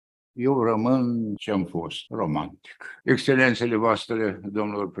Eu rămân ce-am fost, romantic. Excelențele voastre,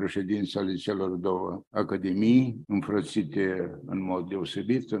 domnilor președinți ale celor două academii, înfrățite în mod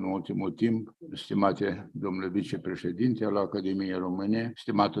deosebit în ultimul timp, stimate domnule vicepreședinte al Academiei Române,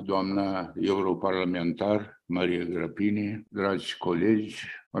 stimată doamnă europarlamentar Maria Grapini, dragi colegi,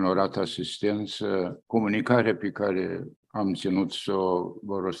 onorată asistență, comunicarea pe care am ținut să o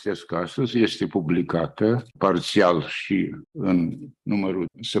vă rostesc astăzi este publicată parțial și în numărul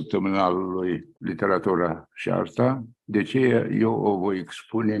săptămânalului Literatura și Arta. De aceea eu o voi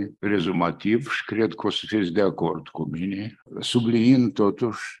expune rezumativ și cred că o să fiți de acord cu mine, subliniind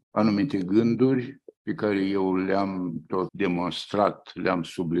totuși anumite gânduri pe care eu le-am tot demonstrat, le-am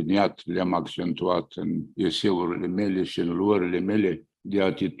subliniat, le-am accentuat în eseurile mele și în luările mele de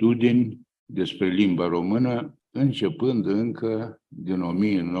atitudini despre limba română, începând încă din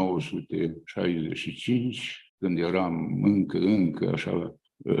 1965, când eram încă așa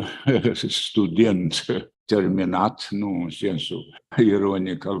student terminat, nu în sensul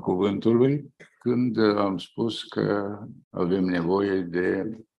ironic al cuvântului, când am spus că avem nevoie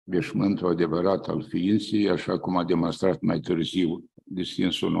de veșmântul adevărat al ființei, așa cum a demonstrat mai târziu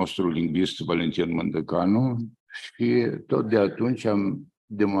distinsul nostru lingvist Valentin Mândăcanu, și tot de atunci am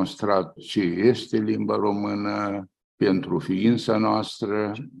demonstrat ce este limba română pentru ființa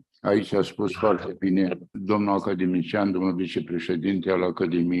noastră. Aici a spus foarte bine domnul academician, domnul vicepreședinte al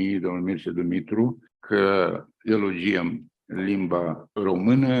Academiei, domnul Mircea Dumitru, că elogiem limba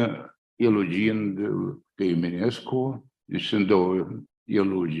română, elogiind pe Eminescu. Deci sunt două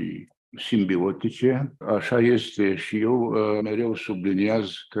elogii simbiotice. Așa este și eu mereu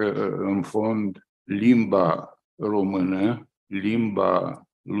subliniez că, în fond, limba română, limba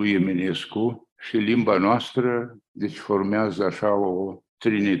lui Eminescu și limba noastră, deci formează așa o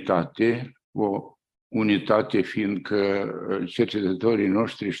trinitate, o unitate, fiindcă cercetătorii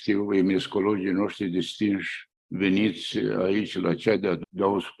noștri știu, eminescologii noștri distinși, veniți aici la cea de-a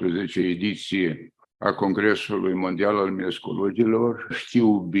 12-a ediție a Congresului Mondial al Eminescologilor,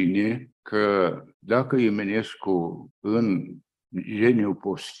 știu bine că dacă Eminescu în geniul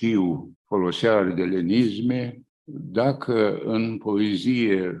postiu folosea ardelenisme, dacă în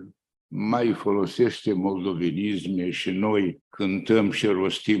poezie mai folosește moldovenisme și noi cântăm și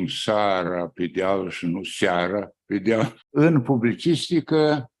rostim sara pe deal și nu seara pe deal, în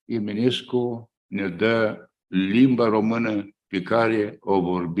publicistică Eminescu ne dă limba română pe care o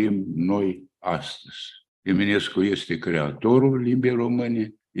vorbim noi astăzi. Eminescu este creatorul limbii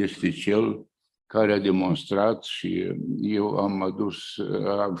române, este cel care a demonstrat, și eu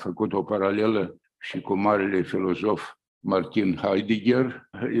am făcut o paralelă și cu marele filozof Martin Heidegger.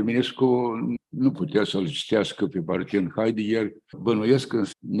 Eminescu nu putea să-l citească pe Martin Heidegger, bănuiesc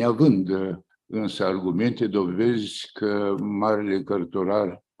neavând însă argumente, dovezi că marele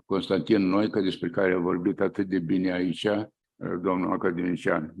cărturar Constantin Noica, despre care a vorbit atât de bine aici domnul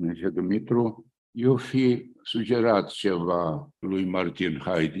academician Mircea Dumitru, eu fi sugerat ceva lui Martin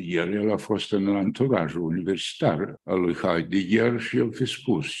Heidegger. El a fost în anturajul universitar al lui Heidegger și el fi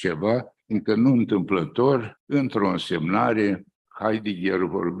spus ceva, încă nu întâmplător, într-o însemnare, Heidegger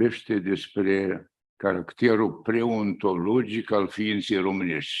vorbește despre caracterul preontologic al ființei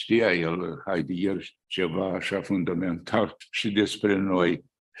românești. Știa el, Heidegger, ceva așa fundamental și despre noi.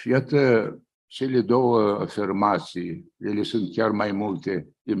 Și iată, cele două afirmații, ele sunt chiar mai multe.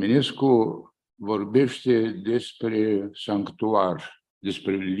 Eminescu vorbește despre sanctuar,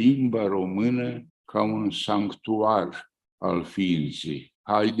 despre limba română ca un sanctuar al ființei.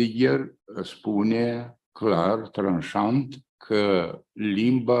 Heidegger spune clar, tranșant, că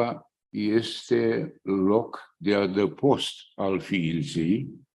limba este loc de adăpost al ființei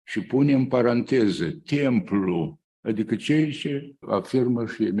și pune în paranteză templu, adică ceea ce afirmă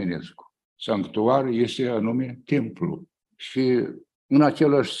și Eminescu. Sanctuar este anume templu. Și în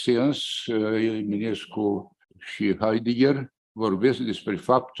același sens, Eminescu și Heidegger vorbesc despre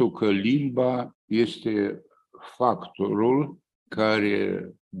faptul că limba este factorul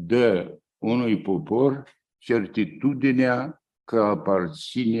care dă unui popor certitudinea că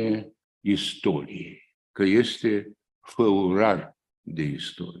aparține istoriei, că este făurar de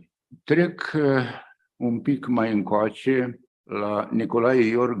istorie. Trec un pic mai încoace la Nicolae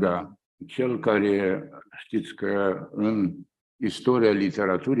Iorga, cel care, știți că în istoria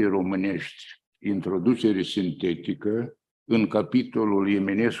literaturii românești, introducere sintetică, în capitolul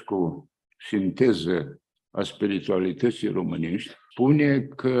Eminescu, sinteză a spiritualității românești, spune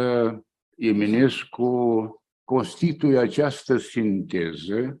că Eminescu constituie această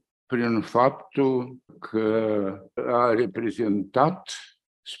sinteză prin faptul că a reprezentat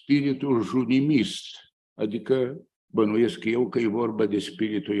spiritul junimist, adică bănuiesc eu că e vorba de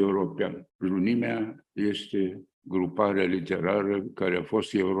spiritul european. Junimea este gruparea literară care a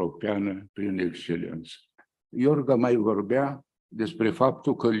fost europeană prin excelență. Iorga mai vorbea despre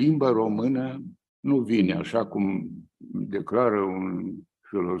faptul că limba română nu vine, așa cum declară un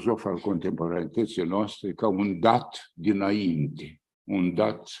filozof al contemporaneității noastre, ca un dat dinainte, un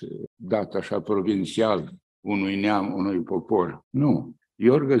dat așa provincial unui neam, unui popor. Nu.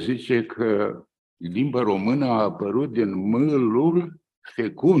 Iorga zice că limba română a apărut din mâlul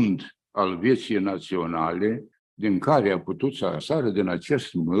fecund al vieții naționale, din care a putut să asară din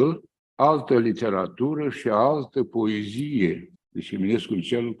acest mâl altă literatură și altă poezie. Deci Eminescu e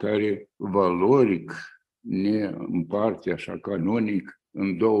cel care valoric ne împarte așa canonic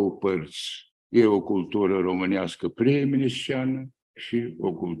în două părți. E o cultură românească pre-eminesciană și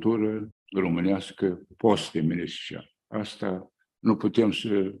o cultură românească post-eminesciană. Asta nu putem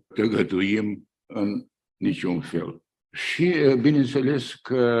să tăgăduim în niciun fel. Și bineînțeles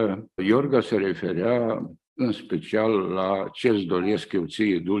că Iorga se referea în special la ce-ți doresc eu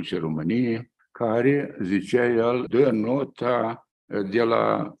ție, dulce Românie, care, zicea el, dă nota de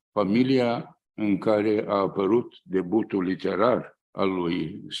la familia în care a apărut debutul literar al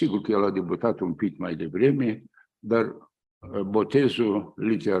lui. Sigur că el a debutat un pic mai devreme, dar botezul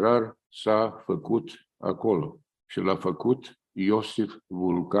literar s-a făcut acolo și l-a făcut Iosif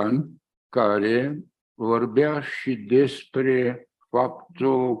Vulcan, care vorbea și despre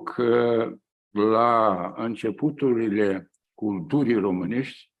faptul că la începuturile culturii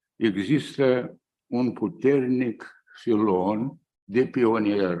românești există un puternic filon de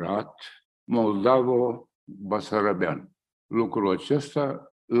pionierat moldavo-basarabean. Lucrul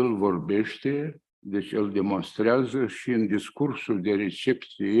acesta îl vorbește, deci îl demonstrează și în discursul de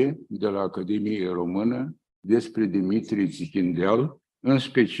recepție de la Academie Română despre Dimitrie Țichindeal, în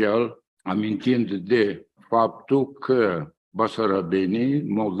special amintind de faptul că basarabenii,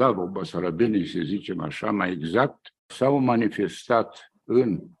 moldavo-basarabenii, să zicem așa mai exact, s-au manifestat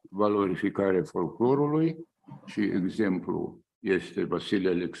în valorificarea folclorului și exemplu este Vasile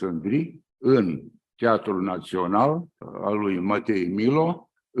Alexandri, în Teatrul Național al lui Matei Milo,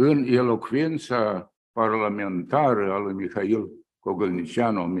 în elocvența parlamentară a lui Mihail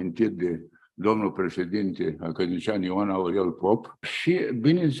Cogălnicianu, amintit de domnul președinte academician Ion Aurel Pop, și,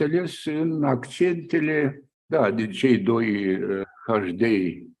 bineînțeles, în accentele de cei doi HD,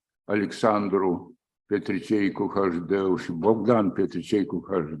 Alexandru Petricei cu HD și Bogdan Petricei cu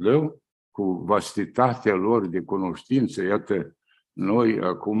HD, cu vastitatea lor de cunoștință. Iată, noi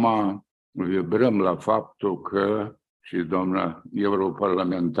acum vibrăm la faptul că și doamna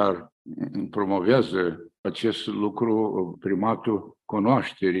europarlamentar promovează acest lucru, primatul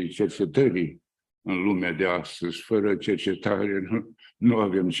cunoașterii, cercetării în lumea de astăzi. Fără cercetare nu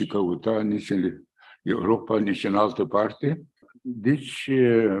avem ce căuta nici în Europa, nici în altă parte. Deci,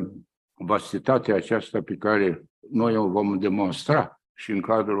 vastitatea aceasta pe care noi o vom demonstra și în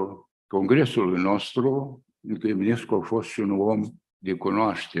cadrul congresului nostru, că Eminescu a fost și un om de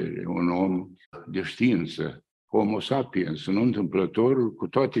cunoaștere, un om de știință, Homo sapiens, nu întâmplător, cu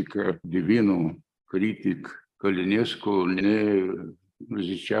toate că divinul critic Călinescu ne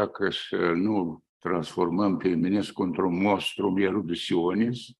zicea că să nu transformăm pe Eminescu într-un monstrum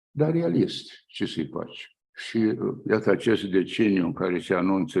eruditionist, dar realist, ce să-i faci? Și iată acest deceniu în care se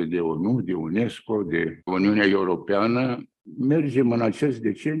anunță de ONU, de UNESCO, de Uniunea Europeană, mergem în acest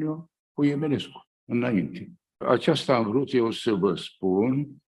deceniu cu Eminescu înainte. Aceasta am vrut eu să vă spun.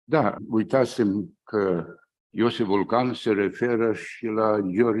 Da, uitați-mi că Iosif Vulcan se referă și la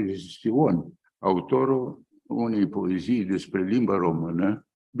George Stion, autorul unei poezii despre limba română.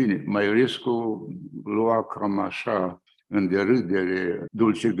 Bine, Maiorescu lua cam așa în derâdere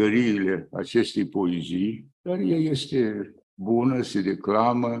dulcegăriile acestei poezii, dar ea este bună, se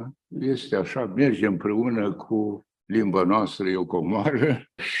declamă, este așa, merge împreună cu limba noastră, e o comoară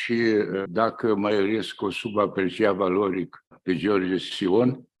și dacă Maiorescu subaprecia valoric pe George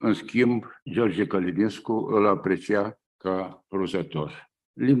Stion, în schimb, George Călinescu îl aprecia ca prozator.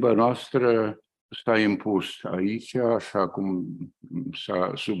 Limba noastră s-a impus aici, așa cum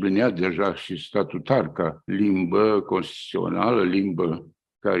s-a subliniat deja și statutar, ca limbă constituțională, limbă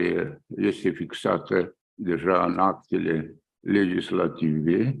care este fixată deja în actele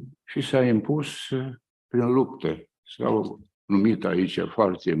legislative și s-a impus prin luptă. S-au numit aici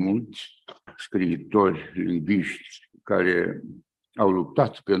foarte mulți scriitori, lingviști care au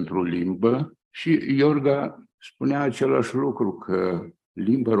luptat pentru limbă și Iorga spunea același lucru, că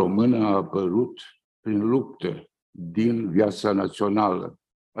limba română a apărut prin luptă din viața națională.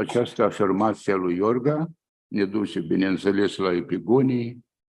 Această afirmație a lui Iorga ne duce, bineînțeles, la epigonii,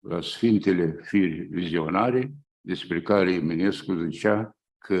 la sfintele firi vizionare, despre care Eminescu zicea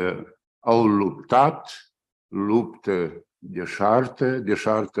că au luptat, luptă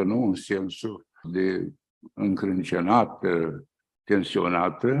deșartă nu în sensul de încrâncenată,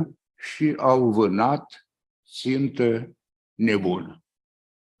 tensionată, și au vânat țintă nebună.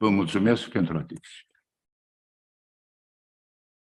 Vă mulțumesc pentru atenție.